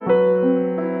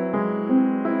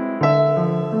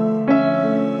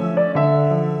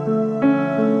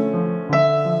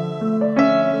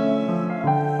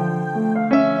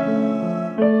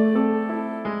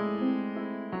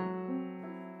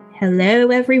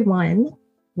everyone.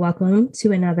 Welcome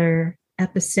to another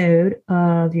episode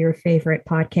of your favorite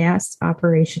podcast,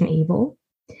 Operation Evil.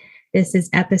 This is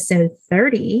episode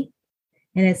 30,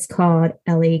 and it's called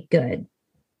Ellie Gould.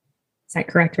 Is that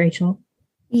correct, Rachel?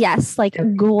 Yes, like okay.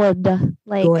 Gould.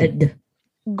 Like Good.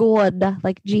 Gould,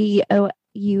 like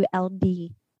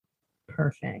Gould.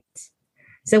 Perfect.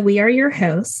 So we are your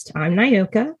host. I'm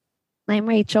Nyoka. I'm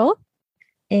Rachel.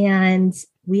 And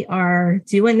we are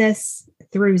doing this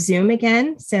through Zoom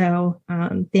again. So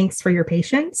thanks for your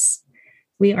patience.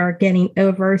 We are getting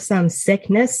over some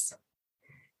sickness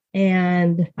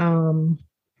and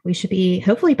we should be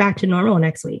hopefully back to normal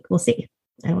next week. We'll see.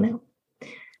 I don't know.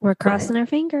 We're crossing our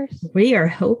fingers. We are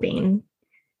hoping.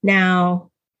 Now,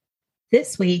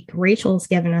 this week, Rachel's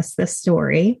given us this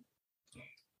story.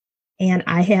 And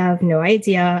I have no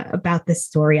idea about this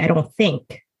story. I don't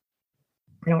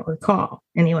recall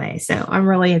anyway. So I'm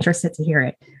really interested to hear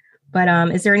it.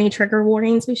 But is there any trigger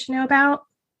warnings we should know about?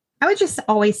 I would just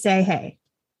always say, hey,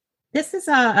 this is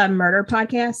a murder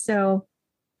podcast. So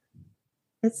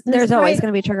there's always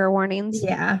going to be trigger warnings.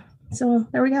 Yeah. So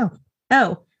there we go.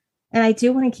 Oh, and I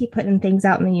do want to keep putting things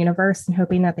out in the universe and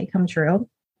hoping that they come true.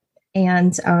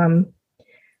 And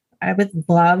I would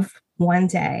love one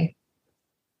day,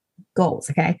 goals,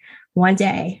 okay? One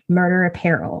day, Murder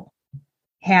Apparel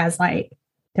has like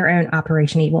their own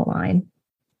Operation Evil line,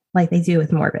 like they do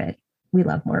with Morbid. We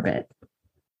love Morbid.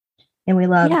 And we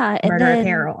love Murder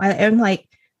Apparel.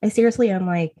 I seriously own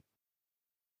like,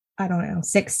 I don't know,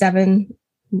 6, 7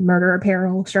 Murder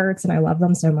Apparel shirts, and I love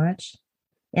them so much.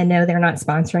 And no, they're not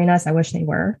sponsoring us. I wish they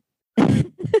were.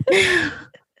 I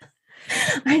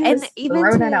just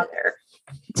throw that out there.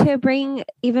 To bring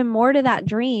even more to that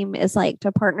dream is like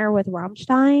to partner with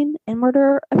Rammstein and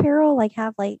Murder Apparel, like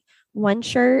have like one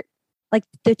shirt, like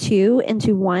the two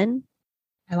into one.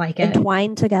 I like it.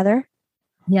 Entwined together.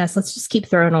 Yes, let's just keep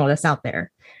throwing all this out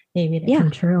there. Maybe it come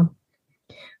true.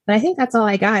 But I think that's all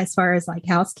I got as far as like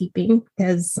housekeeping,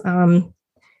 because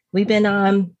we've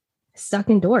been stuck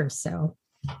indoors. So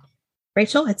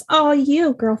Rachel, it's all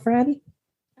you, girlfriend.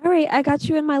 All right, I got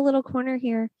you in my little corner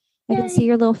here. I can see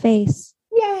your little face.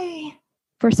 Yay!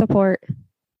 For support.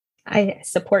 I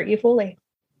support you fully.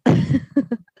 All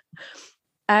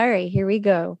right, here we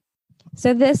go.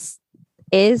 So this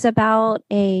is about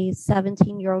a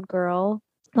 17-year-old girl.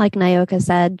 Like Nyoka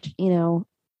said,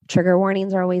 trigger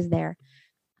warnings are always there.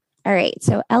 All right,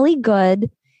 so Ellie Gould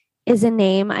is a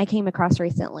name I came across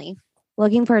recently.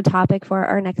 Looking for a topic for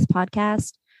our next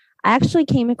podcast, I actually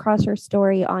came across her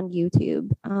story on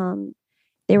YouTube.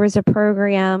 There was a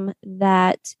program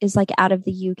that is like out of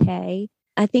the UK.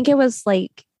 I think it was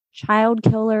like child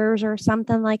killers or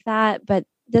something like that, but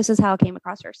this is how I came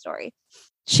across her story.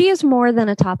 She is more than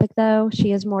a topic, though.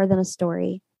 She is more than a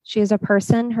story. She is a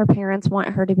person. Her parents want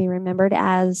her to be remembered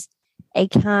as a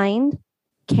kind,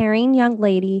 caring young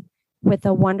lady with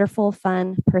a wonderful,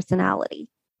 fun personality.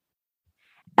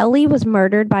 Ellie was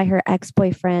murdered by her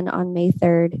ex-boyfriend on May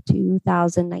 3rd,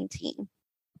 2019.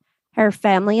 Her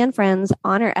family and friends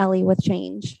honor Ellie with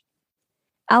change.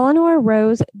 Eleanor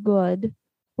Rose Gould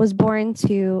was born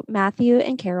to Matthew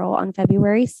and Carol on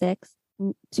February 6,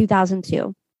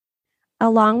 2002.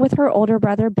 Along with her older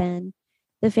brother, Ben,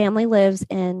 the family lives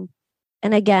in,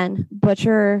 and again,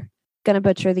 gonna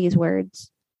butcher these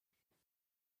words,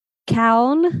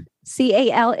 Calne,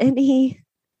 Calne,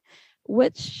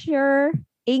 Wiltshire,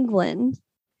 England.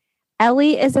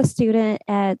 Ellie is a student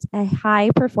at a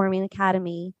high-performing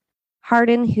academy,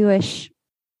 Harden Hewish.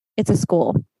 It's a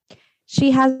school. She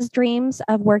has dreams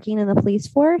of working in the police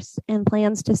force and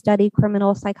plans to study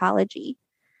criminal psychology.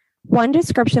 One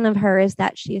description of her is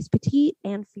that she is petite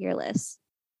and fearless.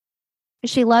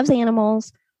 She loves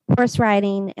animals, horse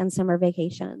riding, and summer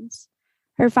vacations.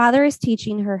 Her father is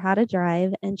teaching her how to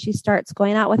drive, and she starts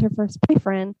going out with her first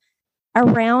boyfriend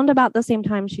around about the same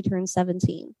time she turns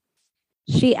 17.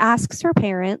 She asks her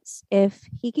parents if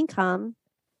he can come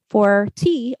for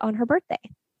tea on her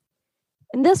birthday.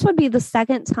 And this would be the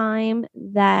second time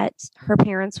that her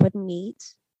parents would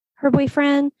meet her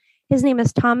boyfriend. His name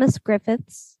is Thomas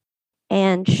Griffiths,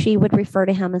 and she would refer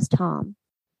to him as Tom.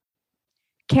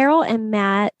 Carol and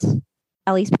Matt,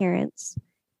 Ellie's parents,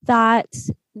 thought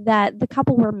that the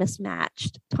couple were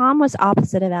mismatched. Tom was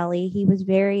opposite of Ellie. He was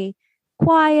very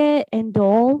quiet and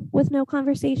dull with no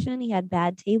conversation. He had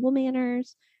bad table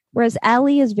manners, whereas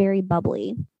Ellie is very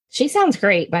bubbly. She sounds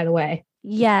great, by the way.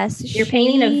 Yes. You're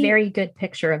painting a very good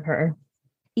picture of her.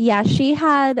 Yeah, she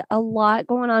had a lot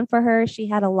going on for her. She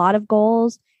had a lot of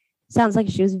goals. Sounds like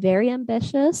she was very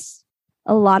ambitious.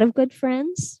 A lot of good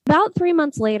friends. About 3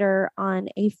 months later, on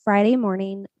a Friday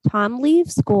morning, Tom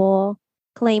leaves school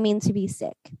claiming to be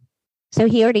sick. So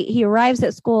he arrives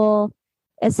at school,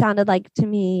 it sounded like to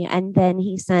me, and then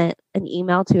he sent an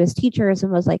email to his teachers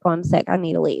and was like, oh, I'm sick, I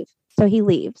need to leave. So he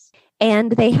leaves.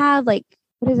 And they have like,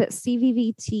 what is it,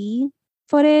 CVVT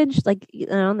footage, like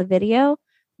on the video,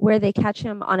 where they catch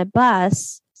him on a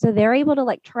bus. So they're able to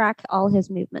like track all his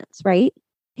movements, right?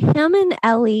 Him and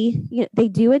Ellie, they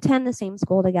do attend the same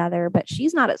school together, but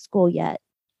she's not at school yet.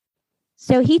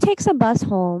 So he takes a bus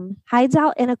home, hides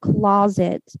out in a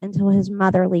closet until his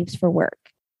mother leaves for work.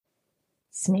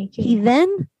 Sneaky. He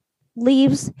then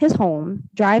leaves his home,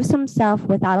 drives himself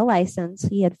without a license.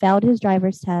 He had failed his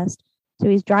driver's test, so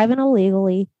he's driving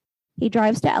illegally. He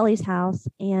drives to Ellie's house,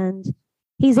 and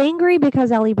he's angry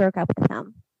because Ellie broke up with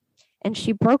him. And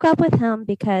she broke up with him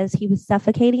because he was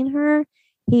suffocating her.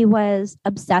 He was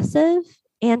obsessive,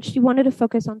 and she wanted to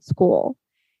focus on school.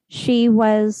 She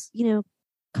was,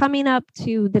 coming up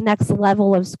to the next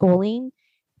level of schooling.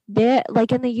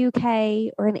 Like in the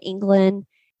UK or in England,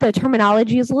 the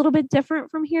terminology is a little bit different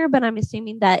from here, but I'm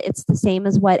assuming that it's the same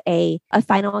as what a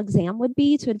final exam would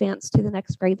be to advance to the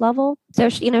next grade level. So,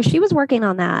 she was working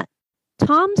on that.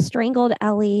 Tom strangled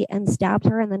Ellie and stabbed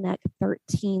her in the neck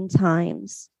 13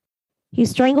 times. He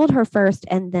strangled her first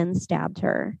and then stabbed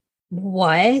her.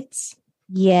 What?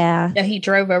 Yeah. So he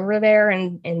drove over there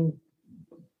and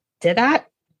did that?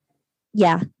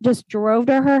 Yeah, just drove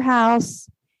to her house.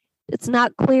 It's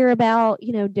not clear about,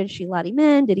 did she let him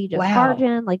in? Did he just barge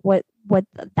in? Like what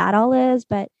that all is.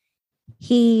 But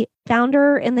he found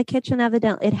her in the kitchen,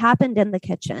 evidently. It happened in the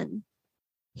kitchen.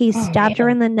 He stabbed her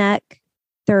in the neck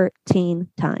 13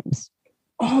 times.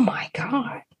 Oh my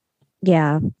God.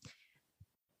 Yeah.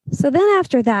 So then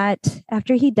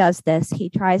after he does this, he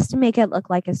tries to make it look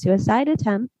like a suicide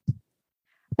attempt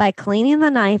by cleaning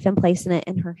the knife and placing it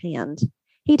in her hand.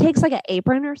 He takes like an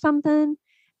apron or something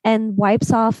and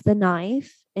wipes off the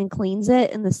knife and cleans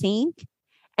it in the sink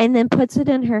and then puts it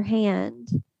in her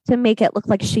hand to make it look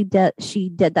like she did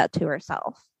that to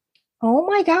herself. Oh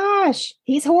my gosh.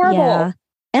 He's horrible. Yeah.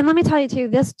 And let me tell you too,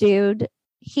 this dude,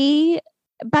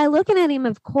 by looking at him,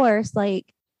 of course,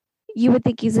 like you would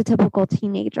think he's a typical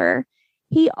teenager.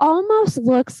 He almost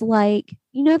looks like,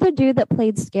 the dude that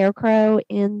played Scarecrow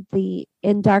in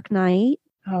Dark Knight.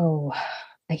 Oh,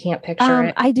 I can't picture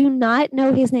it. I do not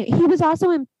know his name. He was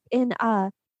also in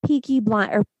Peaky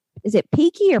Blind, or is it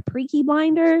Peaky or Preaky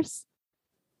Blinders?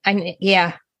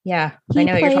 Yeah. He I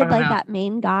know played what you're talking like about. that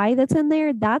main guy that's in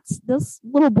there. That's this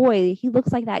little boy. He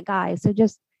looks like that guy. So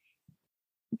just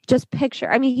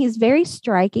picture. I mean, he's very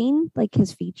striking, like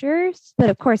his features, but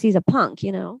of course he's a punk.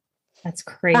 That's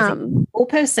crazy. We'll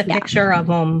post a picture of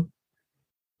him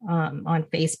on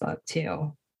Facebook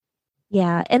too.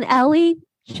 Yeah, and Ellie.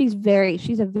 She's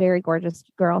a very gorgeous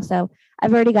girl. So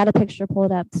I've already got a picture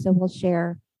pulled up. So we'll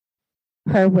share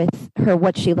her with her,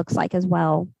 what she looks like as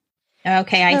well.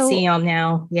 Okay. I see him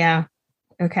now. Yeah.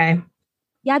 Okay.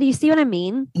 Yeah. Do you see what I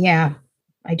mean? Yeah,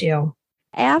 I do.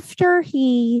 After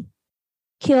he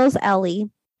kills Ellie,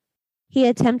 he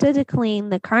attempted to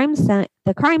clean the crime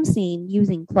scene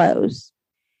using clothes.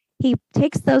 He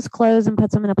takes those clothes and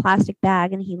puts them in a plastic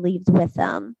bag and he leaves with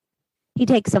them. He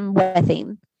takes them with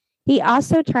him. He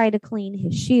also tried to clean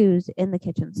his shoes in the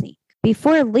kitchen sink.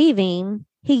 Before leaving,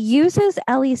 he uses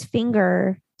Ellie's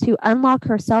finger to unlock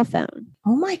her cell phone.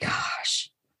 Oh my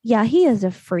gosh. Yeah, he is a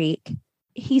freak.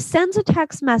 He sends a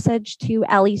text message to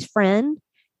Ellie's friend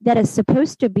that is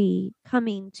supposed to be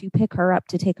coming to pick her up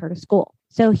to take her to school.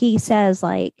 So he says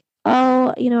like,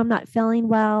 oh, I'm not feeling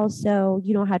well, so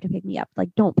you don't have to pick me up. Like,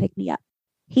 don't pick me up.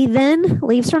 He then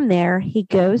leaves from there. He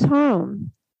goes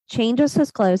home, changes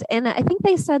his clothes. And I think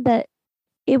they said that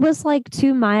it was like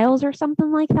 2 miles or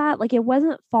something like that. Like it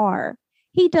wasn't far.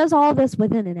 He does all this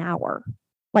within an hour,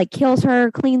 like kills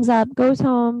her, cleans up, goes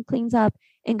home, cleans up,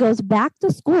 and goes back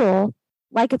to school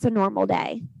like it's a normal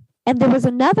day. And there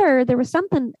was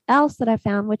something else that I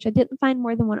found, which I didn't find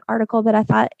more than one article, but I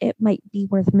thought it might be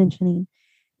worth mentioning,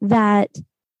 that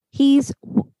he's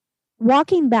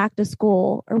walking back to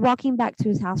school or walking back to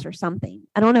his house or something.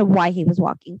 I don't know why he was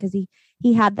walking because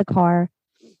he had the car,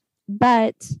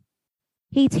 but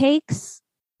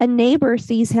a neighbor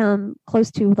sees him close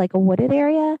to like a wooded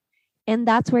area, and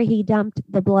that's where he dumped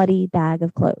the bloody bag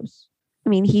of clothes. I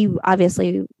mean, he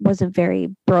obviously wasn't very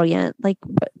brilliant. Like,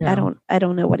 no. I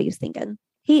don't know what he was thinking.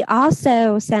 He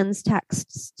also sends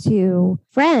texts to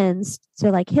friends,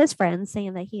 to like his friends,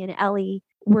 saying that he and Ellie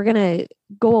were going to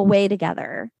go away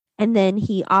together. And then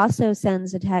he also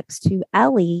sends a text to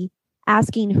Ellie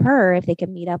asking her if they could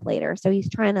meet up later. So he's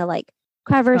trying to like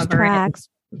cover his tracks.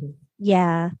 Mm-hmm.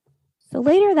 Yeah. So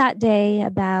later that day,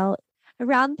 about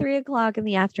around 3:00 in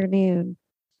the afternoon,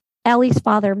 Ellie's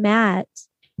father, Matt,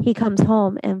 he comes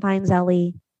home and finds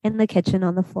Ellie in the kitchen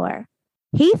on the floor.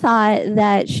 He thought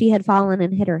that she had fallen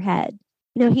and hit her head.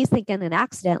 He's thinking an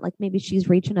accident, like maybe she's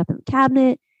reaching up in the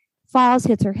cabinet, falls,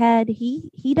 hits her head.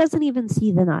 He doesn't even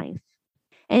see the knife.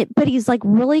 But he's like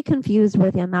really confused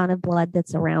with the amount of blood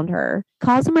that's around her.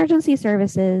 Calls emergency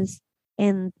services,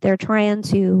 and they're trying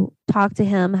to talk to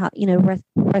him, how,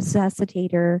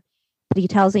 resuscitate her. But he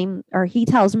tells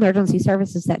emergency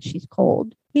services that she's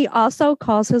cold. He also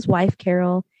calls his wife,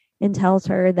 Carol, and tells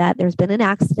her that there's been an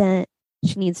accident.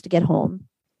 She needs to get home.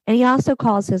 And he also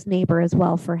calls his neighbor as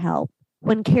well for help.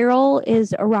 When Carol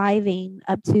is arriving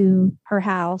up to her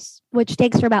house, which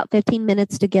takes her about 15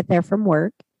 minutes to get there from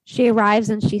work, she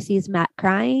arrives and she sees Matt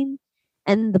crying,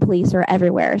 and the police are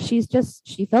everywhere. She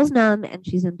feels numb and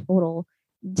she's in total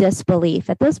disbelief.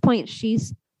 At this point,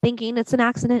 she's thinking it's an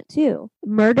accident too.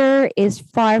 Murder is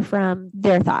far from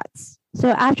their thoughts. So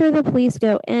after the police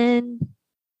go in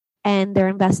and they're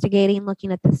investigating,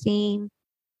 looking at the scene,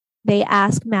 they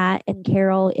ask Matt and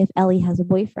Carol if Ellie has a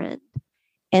boyfriend.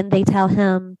 And they tell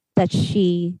him that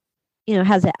she,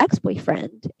 has an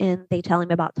ex-boyfriend, and they tell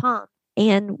him about Tom.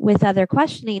 And with other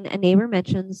questioning, a neighbor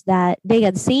mentions that they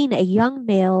had seen a young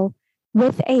male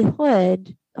with a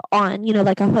hood on,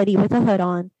 like a hoodie with a hood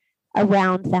on,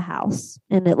 around the house.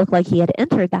 And it looked like he had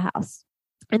entered the house.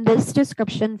 And this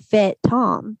description fit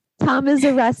Tom. Tom is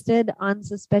arrested on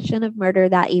suspicion of murder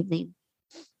that evening.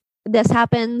 This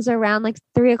happens around like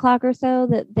 3:00 or so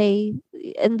that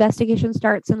investigation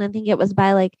starts. And I think it was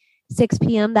by like 6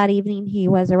 p.m. that evening, he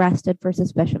was arrested for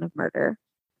suspicion of murder.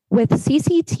 With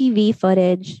CCTV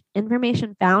footage,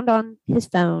 information found on his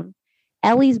phone,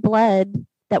 Ellie's blood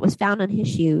that was found on his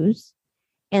shoes,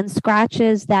 and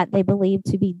scratches that they believe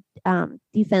to be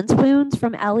defense wounds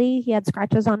from Ellie. He had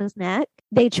scratches on his neck.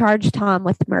 They charged Tom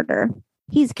with murder.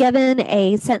 He's given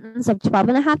a sentence of 12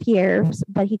 and a half years,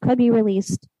 but he could be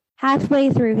released halfway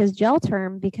through his jail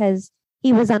term because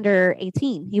he was under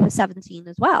 18. He was 17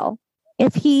 as well.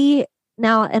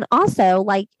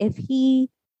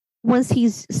 Once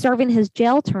he's serving his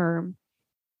jail term,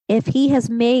 if he has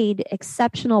made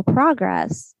exceptional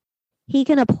progress, he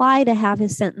can apply to have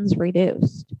his sentence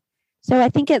reduced. So I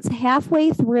think it's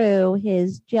halfway through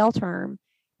his jail term,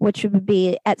 which would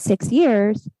be at 6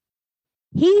 years,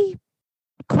 he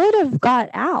could have got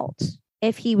out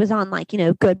if he was on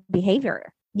good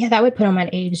behavior. Yeah, that would put him at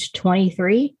age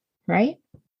 23, right?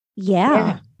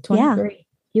 Yeah. 23. Yeah.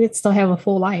 He would still have a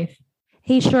full life.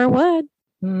 He sure would.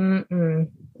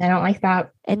 I don't like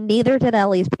that. And neither did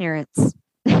Ellie's parents.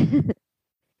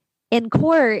 In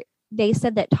court, they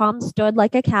said that Tom stood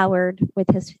like a coward with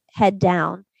his head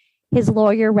down. His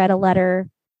lawyer read a letter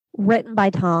written by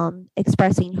Tom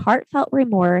expressing heartfelt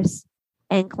remorse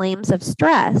and claims of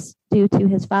stress due to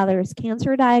his father's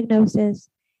cancer diagnosis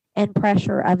and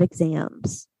pressure of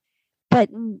exams. But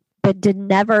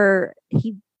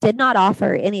he did not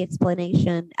offer any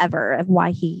explanation ever of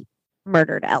why he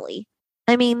murdered Ellie.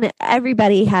 I mean,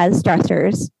 everybody has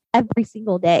stressors every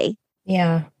single day.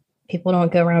 Yeah. People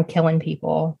don't go around killing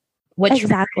people. Which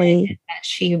exactly that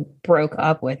she broke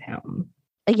up with him.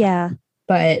 Yeah.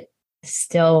 But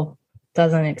still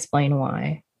doesn't explain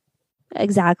why.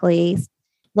 Exactly.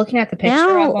 Looking at the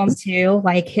picture of him too,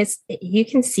 you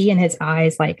can see in his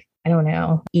eyes, I don't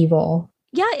know, evil.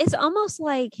 Yeah, it's almost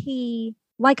like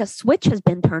a switch has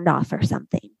been turned off or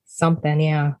something. Something,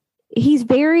 yeah. He's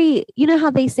very,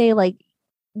 how they say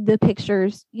the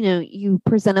pictures, you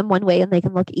present them one way and they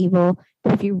can look evil,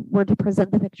 but if you were to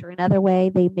present the picture another way,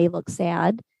 they may look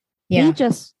sad. Yeah.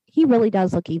 He really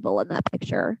does look evil in that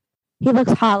picture. He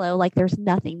looks hollow, like there's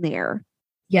nothing there.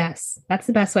 Yes, that's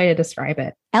the best way to describe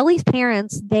it. Ellie's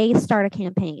parents, they start a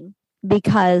campaign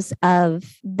because of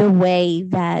the way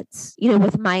that,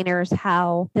 with minors,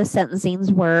 how the sentencings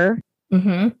were.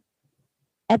 Mm-hmm.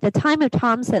 At the time of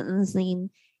Tom's sentencing,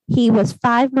 he was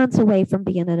 5 months away from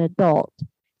being an adult.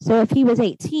 So if he was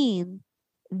 18,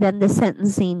 then the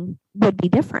sentencing would be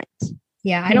different.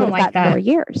 Yeah, I don't like that. 4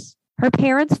 years. Her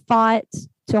parents fought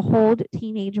to hold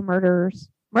teenage murderers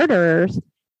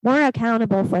more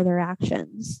accountable for their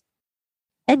actions.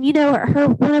 And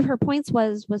one of her points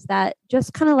was that,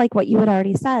 just kind of like what you had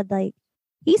already said,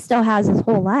 he still has his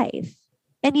whole life.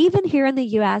 And even here in the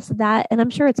US, that, and I'm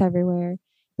sure it's everywhere,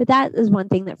 but that is one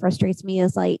thing that frustrates me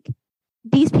is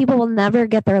these people will never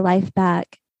get their life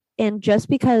back. And just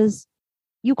because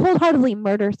you cold-heartedly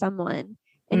murder someone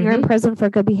and you're in prison for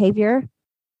good behavior,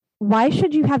 why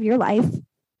should you have your life?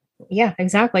 Yeah,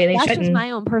 exactly. That's shouldn't. Just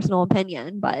my own personal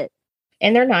opinion, but.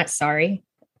 And they're not sorry.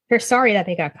 They're sorry that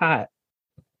they got caught.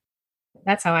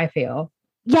 That's how I feel.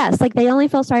 Yes, they only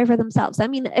feel sorry for themselves. I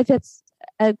mean, if it's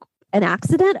an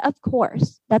accident, of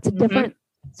course, that's a different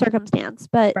circumstance.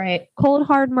 But Right. cold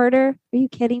hard murder, are you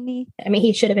kidding me? I mean,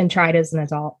 he should have been tried as an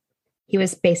adult. He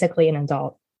was basically an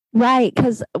adult. Right,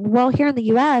 because well, here in the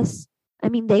US, I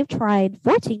mean, they've tried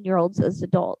 14-year-olds as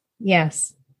adults.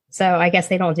 Yes. So I guess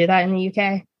they don't do that in the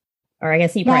UK. Or I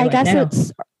guess you Yeah, probably I guess wouldn't know.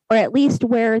 it's, or at least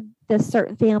where this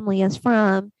certain family is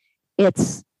from,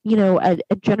 it's, you know, a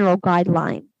general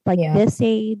guideline, like Yeah. this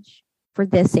age for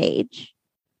this age,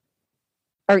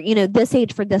 or, you know, this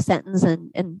age for this sentence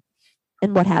and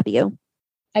what have you.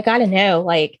 I got to know,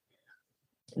 like,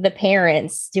 the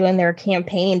parents doing their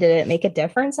campaign, did it make a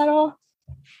difference at all?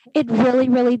 It really,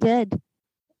 really did.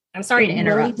 I'm sorry to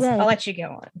interrupt. Really I'll let you go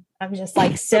on. I'm just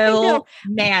like so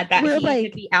mad that We're he like-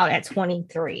 could be out at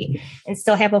 23 and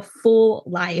still have a full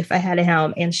life ahead of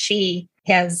him, and she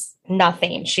has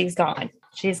nothing. She's gone.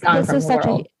 She's gone This from is the such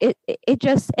world. it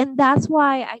just, and that's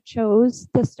why I chose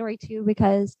this story too,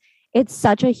 because it's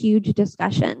such a huge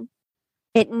discussion.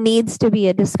 It needs to be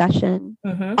a discussion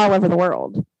Mhm. all over the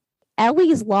world.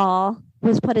 Ellie's law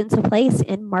was put into place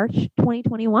in March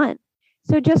 2021.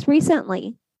 So just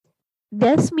recently,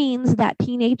 this means that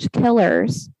teenage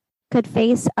killers could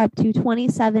face up to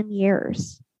 27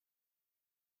 years.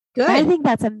 Good. I think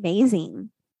that's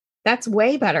amazing. That's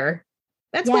way better.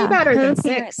 That's way better her than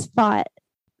parents 6. Thought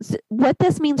what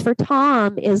this means for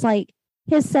Tom is like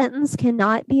his sentence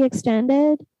cannot be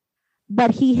extended,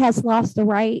 but he has lost the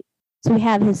right to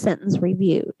have his sentence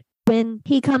reviewed. When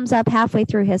he comes up halfway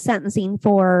through his sentencing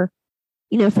for,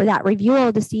 you know, for that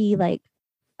review to see like,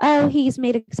 oh, he's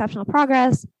made exceptional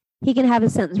progress, he can have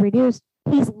his sentence reduced.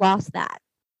 He's lost that.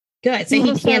 Good. So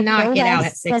he cannot get out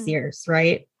at 6 years,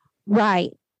 right?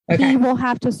 Right. Okay. He will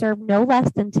have to serve no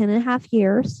less than 10 and a half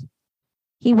years.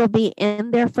 He will be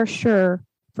in there for sure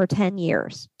for 10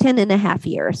 years, 10 and a half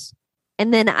years.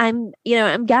 And then I'm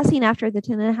guessing after the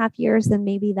 10 and a half years, then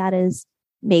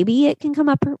maybe it can come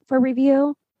up for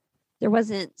review. There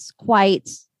wasn't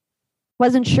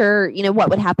sure, you know, what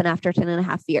would happen after 10 and a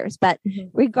half years. But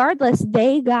regardless,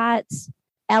 they got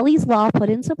Ellie's law put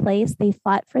into place. They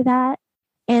fought for that,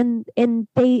 and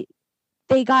they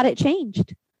got it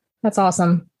changed. That's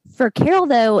awesome. For Carol,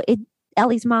 though,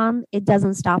 Ellie's mom, it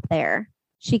doesn't stop there.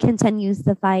 She continues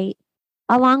the fight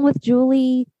along with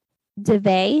Julie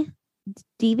DeVey.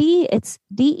 It's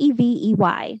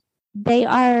Devey. They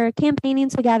are campaigning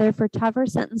together for tougher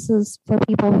sentences for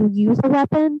people who use a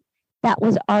weapon that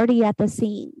was already at the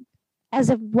scene. As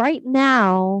of right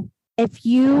now, if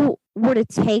you were to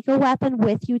take a weapon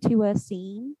with you to a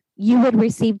scene, you would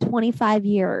receive 25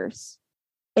 years.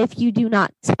 If you do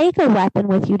not take a weapon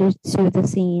with you to the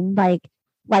scene,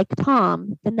 like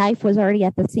Tom, the knife was already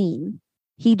at the scene.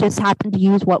 He just happened to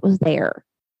use what was there.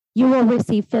 You will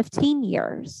receive 15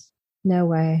 years. No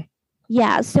way.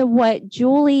 Yeah. So what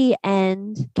Julie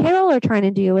and Carol are trying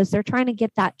to do is they're trying to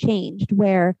get that changed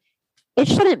where it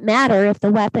shouldn't matter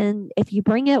if you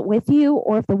bring it with you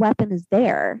or if the weapon is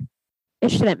there. It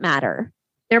shouldn't matter.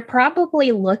 They're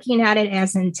probably looking at it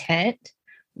as intent,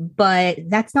 but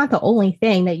that's not the only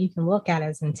thing that you can look at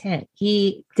as intent.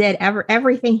 He did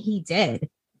everything he did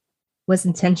was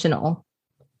intentional.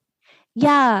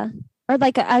 Yeah. Or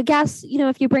like, I guess, you know,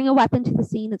 if you bring a weapon to the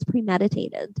scene, it's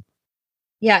premeditated.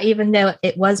 Yeah, even though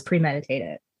it was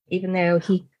premeditated, even though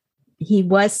he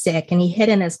was sick and he hid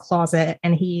in his closet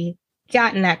and he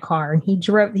got in that car and he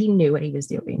knew what he was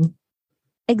doing.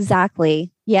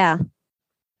 Exactly. Yeah.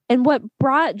 And what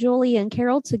brought Julie and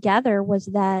Carol together was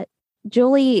that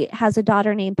Julie has a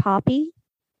daughter named Poppy,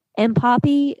 and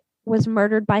Poppy was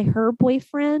murdered by her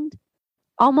boyfriend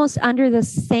almost under the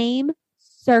same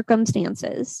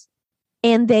circumstances.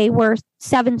 And they were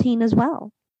 17 as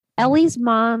well. Ellie's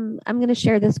mom, I'm going to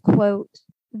share this quote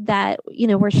that, you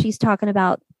know, where she's talking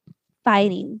about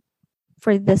fighting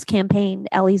for this campaign,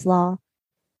 Ellie's Law.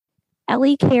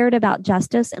 Ellie cared about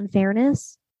justice and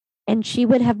fairness, and she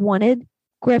would have wanted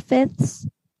Griffiths,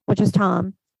 which is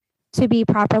Tom, to be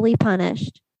properly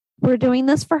punished. We're doing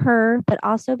this for her, but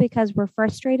also because we're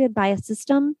frustrated by a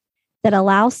system that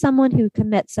allows someone who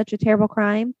commits such a terrible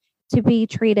crime to be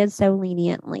treated so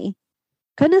leniently.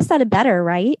 Couldn't have said it better,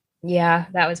 right? Yeah,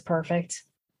 that was perfect.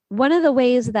 One of the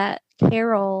ways that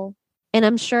Carol, and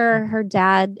I'm sure her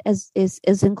dad is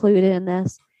included in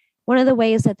this, one of the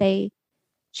ways that they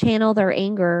channel their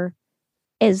anger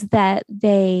is that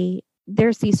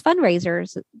there's these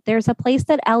fundraisers. There's a place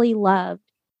that Ellie loved.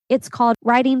 It's called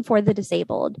Riding for the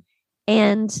Disabled.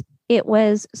 And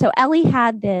so Ellie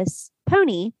had this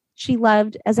pony. She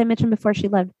loved, as I mentioned before, she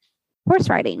loved horse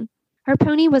riding. Her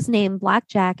pony was named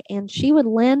Blackjack, and she would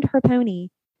lend her pony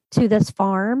to this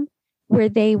farm where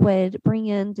they would bring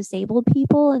in disabled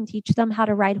people and teach them how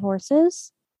to ride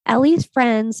horses. Ellie's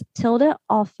friends, Tilda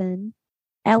Alphen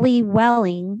Ellie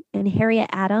Welling and Harriet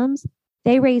Adams,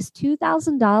 they raised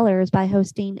 $2,000 by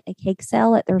hosting a cake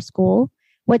sale at their school,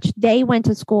 which they went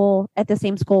to school at the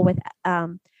same school with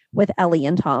Ellie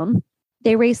and Tom.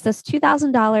 They raised this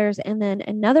 $2,000, and then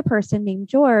another person named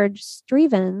George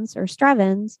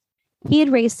Strevens, he had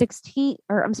raised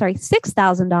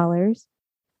 $6,000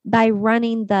 by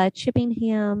running the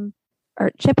Chippenham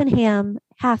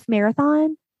half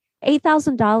marathon.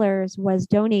 $8,000 was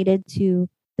donated to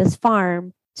this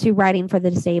farm to Riding for the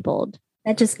Disabled.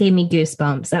 That just gave me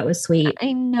goosebumps. That was sweet.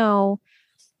 I know.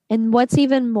 And what's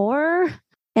even more,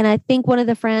 and I think one of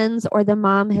the friends or the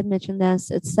mom had mentioned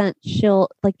this, it sent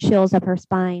chills up her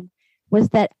spine, was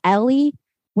that Ellie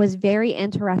was very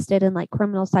interested in like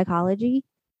criminal psychology.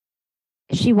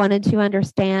 She wanted to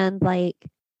understand, like,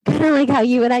 kind of like how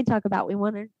you and I talk about, we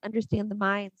want to understand the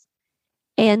minds.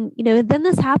 And, then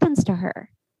this happens to her.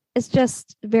 It's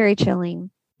just very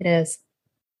chilling. It is.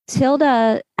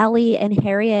 Tilda, Ellie, and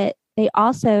Harriet, they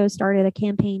also started a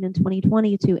campaign in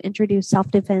 2020 to introduce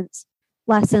self-defense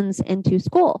lessons into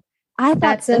school. I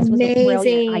thought this was a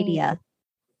brilliant idea.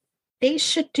 They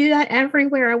should do that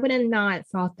everywhere. I would have not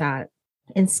thought that.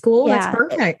 In school, that's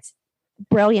perfect.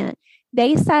 Brilliant.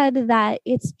 They said that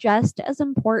it's just as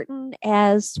important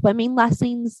as swimming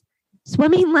lessons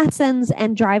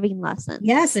and driving lessons.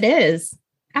 Yes, it is.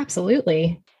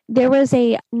 Absolutely. There was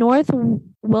a North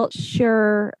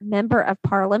Wiltshire member of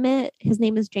parliament. His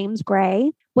name is James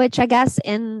Gray, which I guess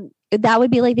that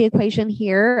would be like the equation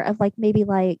here of like maybe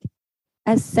like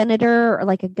a senator or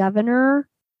like a governor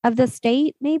of the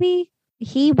state, maybe.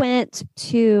 He went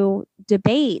to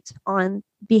debate on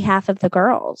behalf of the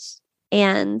girls.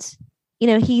 And,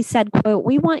 he said, quote,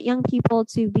 "We want young people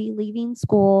to be leaving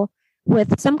school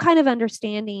with some kind of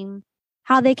understanding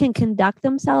how they can conduct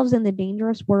themselves in the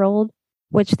dangerous world,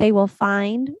 which they will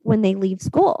find when they leave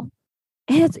school."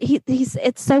 And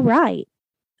it's so right.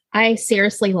 I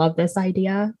seriously love this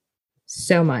idea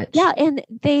so much. Yeah, and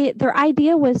their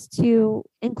idea was to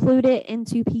include it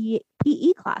into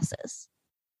PE classes.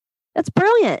 That's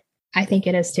brilliant. I think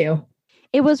it is too.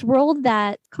 It was ruled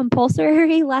that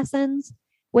compulsory lessons,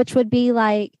 which would be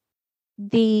like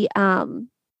the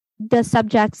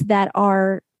subjects that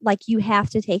are like you have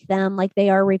to take them, like they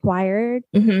are required,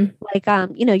 like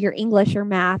your English or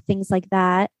math, things like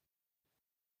that.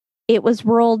 It was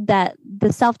ruled that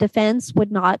the self-defense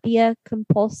would not be a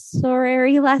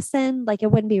compulsory lesson, like it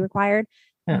wouldn't be required,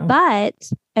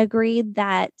 but agreed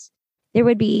that there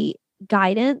would be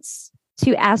guidance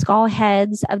to ask all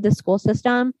heads of the school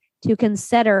system to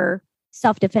consider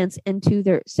self-defense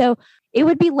so it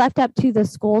would be left up to the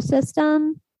school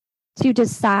system to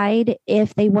decide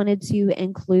if they wanted to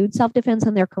include self-defense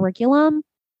in their curriculum,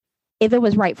 if it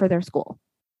was right for their school.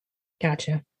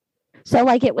 Gotcha. So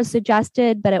like it was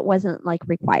suggested, but it wasn't like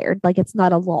required. Like it's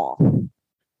not a law.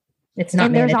 It's not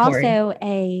and mandatory. There's also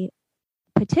a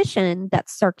petition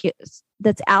that's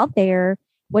out there,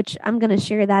 which I'm going to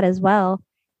share that as well.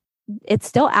 It's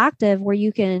still active where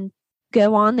you can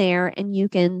go on there and you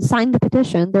can sign the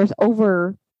petition.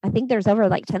 I think there's over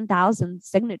like 10,000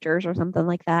 signatures or something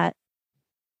like that.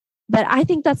 But I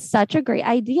think that's such a great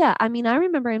idea. I mean, I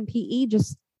remember in PE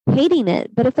just hating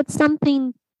it. But if it's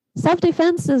something,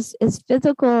 self-defense is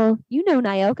physical.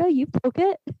 Nyoka, you took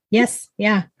it. Yes.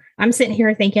 Yeah. I'm sitting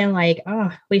here thinking like,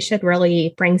 we should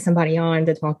really bring somebody on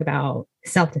to talk about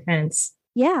self-defense.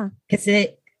 Yeah. Because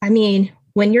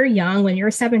when you're young, when you're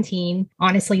 17,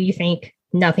 honestly, you think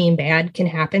nothing bad can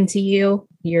happen to you.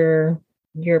 You're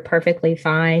perfectly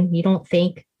fine. You don't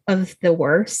think of the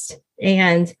worst.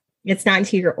 And it's not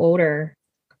until you're older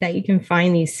that you can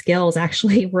find these skills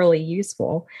actually really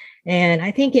useful. And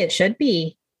I think it should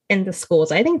be in the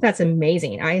schools. I think that's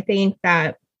amazing. I think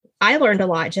that I learned a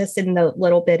lot just in the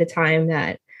little bit of time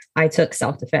that I took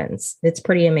self-defense. It's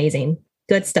pretty amazing.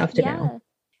 Good stuff to know.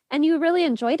 And you really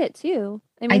enjoyed it too.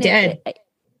 I did.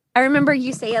 I remember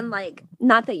you saying like,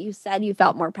 not that you said you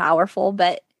felt more powerful,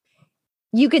 but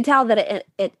you could tell that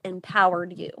it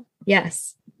empowered you.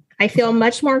 Yes. I feel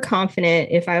much more confident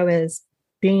if I was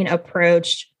being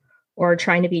approached or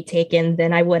trying to be taken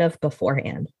than I would have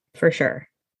beforehand, for sure.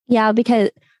 Yeah, because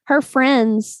her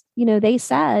friends, they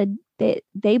said that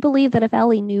they believe that if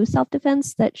Ellie knew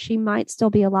self-defense, that she might still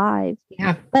be alive.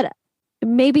 Yeah. But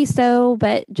maybe so,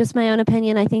 but just my own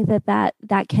opinion, I think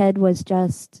that kid was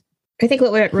just... I think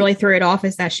what really threw it off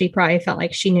is that she probably felt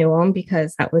like she knew him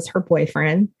because that was her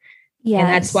boyfriend. Yeah. And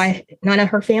that's why none of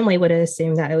her family would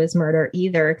assume that it was murder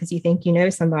either, because you think you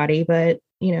know somebody, but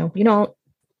you don't.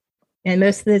 And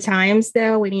most of the times,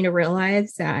 though, we need to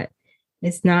realize that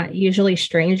it's not usually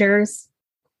strangers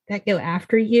that go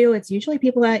after you. It's usually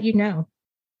people that you know.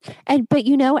 But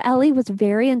Ellie was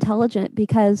very intelligent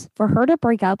because for her to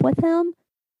break up with him,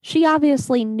 she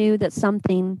obviously knew that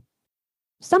something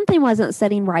wasn't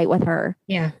sitting right with her.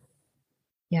 Yeah.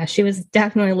 Yeah, she was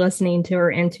definitely listening to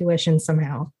her intuition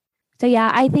somehow. So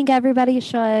yeah, I think everybody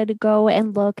should go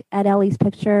and look at Ellie's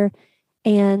picture.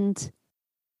 And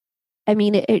I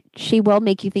mean, she will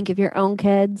make you think of your own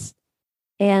kids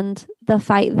and the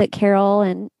fight that Carol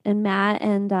and Matt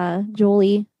and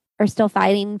Julie are still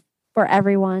fighting for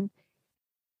everyone.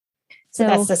 So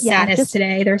that's the saddest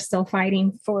today. They're still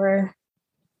fighting for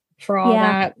all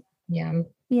that. Yeah.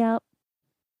 Yep.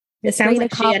 It sounds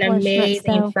like she had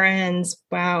amazing friends.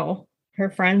 Wow.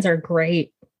 Her friends are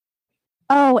great.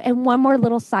 Oh, and one more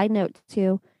little side note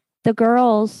too. The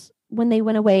girls, when they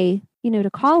went away, to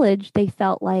college, they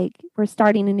felt like we're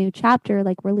starting a new chapter,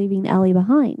 like we're leaving Ellie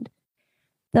behind.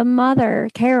 The mother,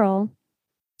 Carol,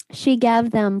 she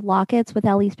gave them lockets with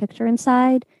Ellie's picture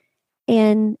inside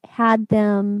and had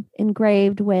them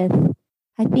engraved with,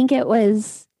 I think it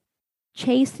was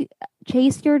chase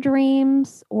your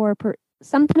dreams or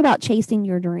something about chasing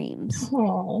your dreams.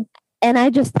 Oh. And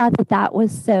I just thought that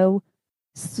was so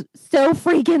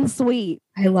freaking sweet.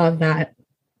 I love that.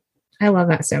 I love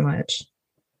that so much.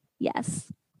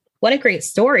 Yes. What a great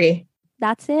story.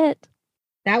 That's it.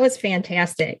 That was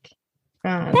fantastic.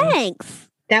 Thanks.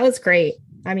 That was great.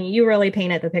 I mean, you really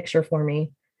painted the picture for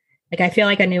me. Like, I feel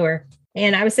like I knew her.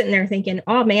 And I was sitting there thinking,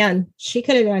 oh man, she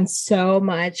could have done so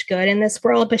much good in this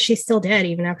world, but she's still dead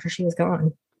even after she was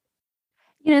gone.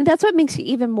 That's what makes you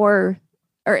even more,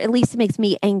 or at least it makes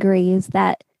me angry, is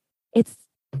that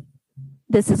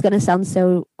this is going to sound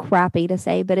so crappy to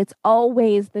say, but it's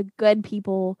always the good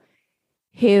people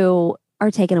who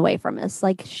are taken away from us.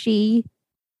 Like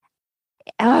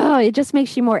it just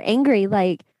makes you more angry.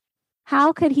 Like,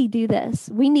 how could he do this?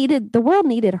 The world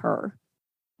needed her.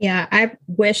 Yeah, I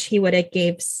wish he would have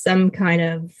gave some kind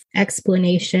of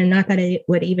explanation. Not that it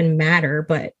would even matter,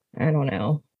 but I don't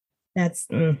know.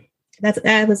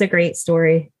 That was a great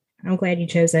story. I'm glad you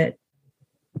chose it.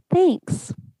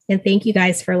 Thanks. And thank you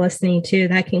guys for listening too.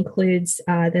 That concludes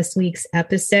this week's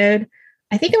episode.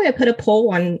 I think I'm going to put a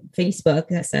poll on Facebook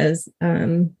that says,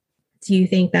 do you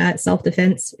think that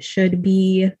self-defense should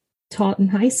be taught in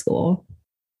high school?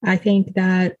 I think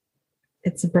that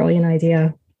it's a brilliant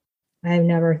idea. I've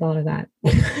never thought of that.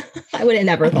 I would have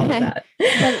never thought of that.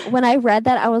 But when I read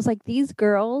that, I was like, these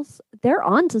girls, they're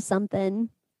on to something.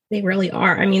 They really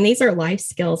are. I mean, these are life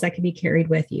skills that can be carried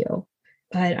with you.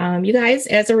 But you guys,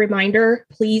 as a reminder,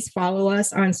 please follow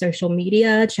us on social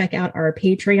media. Check out our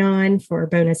Patreon for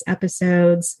bonus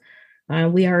episodes.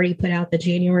 We already put out the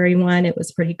January one. It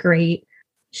was pretty great.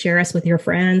 Share us with your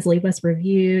friends. Leave us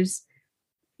reviews.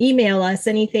 Email us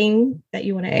anything that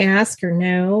you want to ask or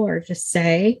know or just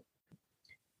say.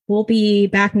 We'll be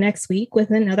back next week with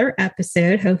another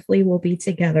episode. Hopefully we'll be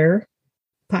together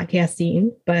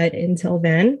podcasting. But until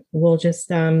then, we'll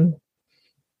just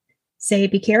say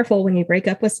be careful when you break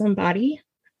up with somebody.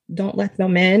 Don't let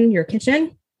them in your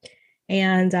kitchen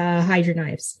and hide your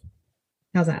knives.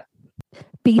 How's that?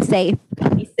 Be safe.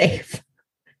 Be safe.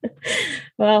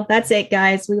 Well, that's it,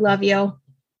 guys. We love you.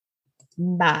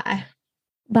 Bye.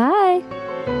 Bye.